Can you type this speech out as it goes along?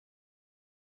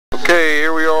Okay,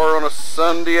 here we are on a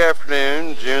Sunday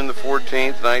afternoon, June the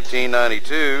 14th,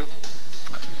 1992,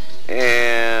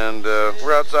 and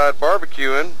we're outside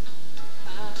barbecuing.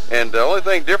 And the only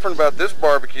thing different about this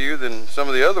barbecue than some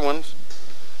of the other ones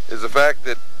is the fact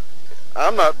that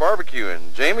I'm not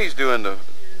barbecuing. Jaime'S doing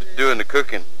the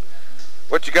cooking.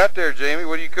 What you got there, Jaime?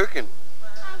 What are you cooking?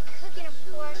 I'm cooking a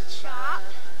pork chop.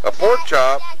 A pork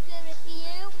chop? Is that good with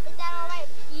you? Is that all right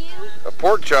with you? A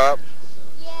pork chop?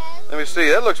 Yes. Let me see.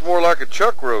 That looks more like a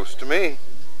chuck roast to me.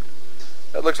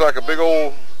 That looks like a big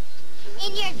old...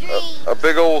 In your dreams. A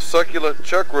big old succulent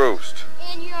chuck roast.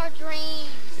 In your dreams.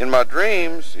 In my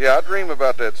dreams? Yeah, I dream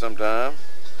about that sometime.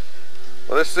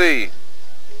 Well, let's see.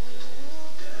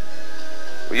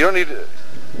 Well, you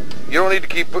don't need to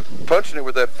keep punching it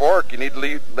with that fork. You need to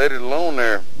let it alone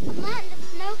there. I'm letting it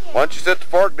smoke it. Why don't you set the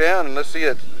fork down and let's see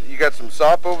it. You got some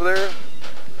sop over there?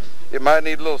 It might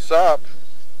need a little sop.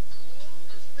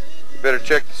 You better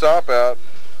check the sop out.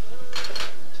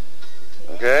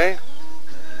 Okay?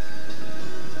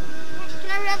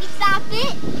 Can I really stop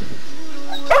it?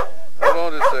 Hold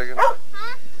on just a second.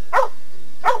 Huh?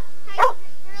 Can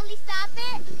I really stop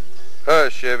it?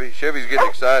 Hush, Chevy. Chevy's getting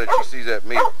excited. She sees that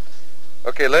meat.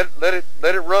 Okay, let it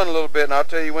run a little bit, and I'll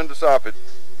tell you when to sop it.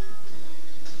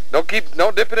 Don't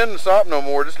dip it in the sop no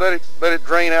more. Just let it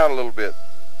drain out a little bit.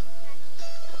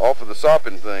 Off of the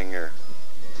sopping thing here.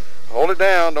 Hold it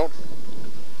down. Don't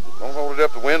hold it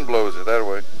up. The wind blows it that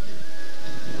way.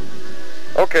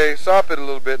 Okay, sop it a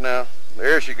little bit now.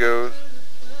 There she goes.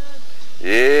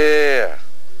 Yeah.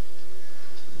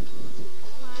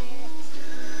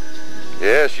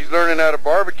 Yeah, she's learning how to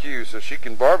barbecue so she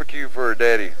can barbecue for her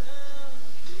daddy.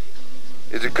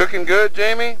 Is it cooking good,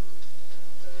 Jaime?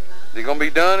 Is it going to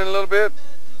be done in a little bit?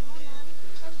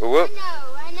 No,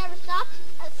 I never stopped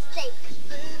a steak.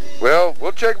 Well,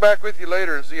 we'll check back with you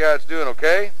later and see how it's doing,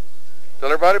 okay? Tell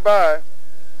everybody bye.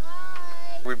 Bye.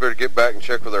 We better get back and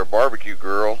check with our barbecue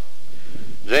girl.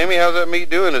 Jaime, how's that meat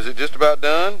doing? Is it just about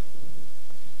done?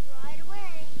 Right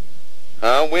away.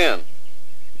 Huh? When?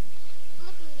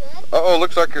 Looking good. Uh-oh,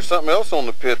 looks like there's something else on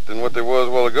the pit than what there was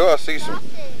a while ago. I see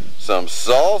some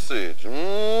sausage.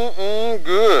 Good.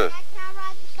 Can I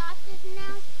ride the sausage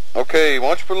now? Okay, why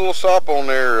don't you put a little sop on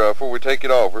there before we take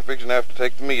it off. We're fixing to have to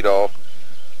take the meat off.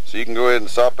 So you can go ahead and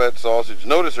sop that sausage.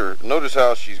 Notice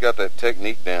how she's got that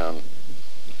technique down.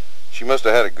 She must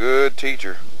have had a good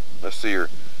teacher. Let's see her.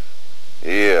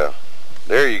 Yeah.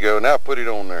 There you go. Now put it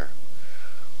on there.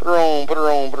 Put her on, put her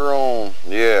on, put her on.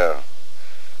 Yeah.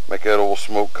 Make that old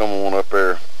smoke come on up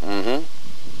there. Now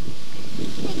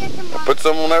put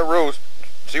some on that roast.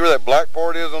 See where that black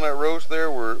part is on that roast there?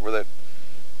 Where that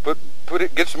put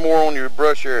it, get some more on your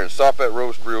brush here and sop that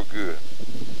roast real good.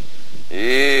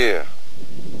 Yeah.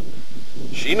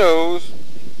 She knows.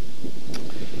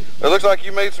 It looks like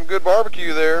you made some good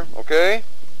barbecue there, okay?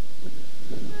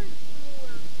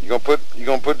 She's gonna put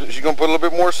a little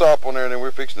bit more sop on there and then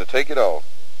we're fixing to take it off.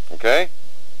 Okay?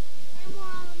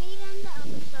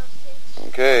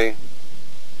 Okay.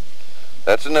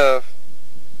 That's enough.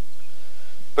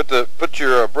 Put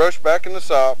your brush back in the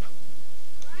sop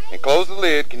and close the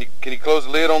lid. Can you close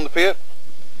the lid on the pit?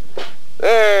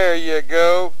 There you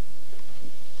go.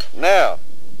 Now,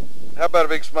 how about a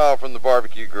big smile from the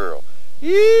barbecue girl?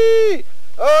 Yee!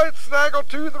 Oh, it's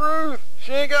Snaggletooth Ruth.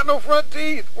 She ain't got no front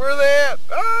teeth. Where they at?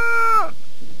 Ah!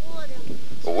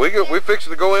 Well, we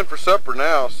fixing to go in for supper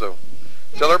now, so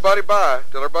tell everybody bye.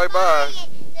 Tell everybody bye.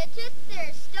 The tooth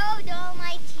fairy stole all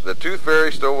my teeth. The tooth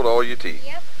fairy stole all your teeth.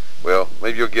 Yep. Well,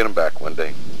 maybe you'll get them back one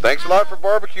day. Thanks a lot for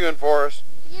barbecuing for us.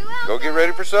 You're welcome. Go get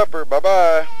ready for supper.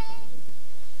 Bye-bye.